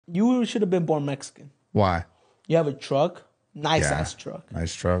You should have been born Mexican. Why? You have a truck, nice ass truck.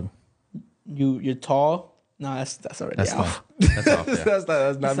 Nice truck. You're tall. No, that's already That's out. tough. That's off. Yeah. That's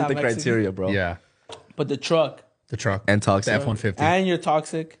not the Mexican. criteria, bro. Yeah. But the truck The truck And toxic. The F-150. and you're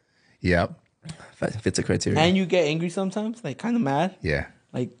toxic, Yep. Fits a criteria. and you get angry sometimes, like kind of mad, Yeah.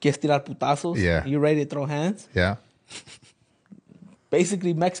 like quieres tirar putazos. Yeah. You're ready to throw hands. Yeah.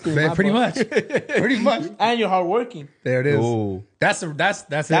 Basically Mexican. in Man, my pretty book. much. Pretty much. And you're hardworking. There it is. Ooh. That's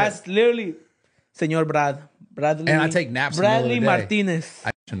That's literally, Senor Bradley. And I take naps in the middle of Bradley the day. Martinez.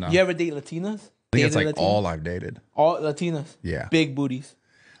 I should know. You ever date Latinas? I think it's Dated like Latinas? all I've dated. All Latinas. Yeah. Big booties.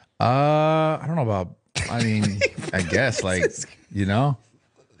 I don't know about. I mean, I guess like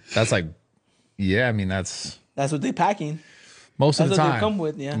that's like, yeah. I mean, that's That's what they packing. most of That's the what time. they come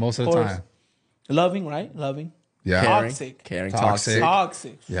with. Yeah. Most of the course. time. Loving, right? Loving. Yeah. Toxic. Caring. Toxic.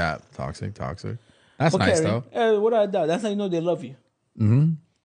 Toxic. Yeah. Toxic. That's Okay, nice though. what I doubt. That's how you know they love you. Mm-hmm.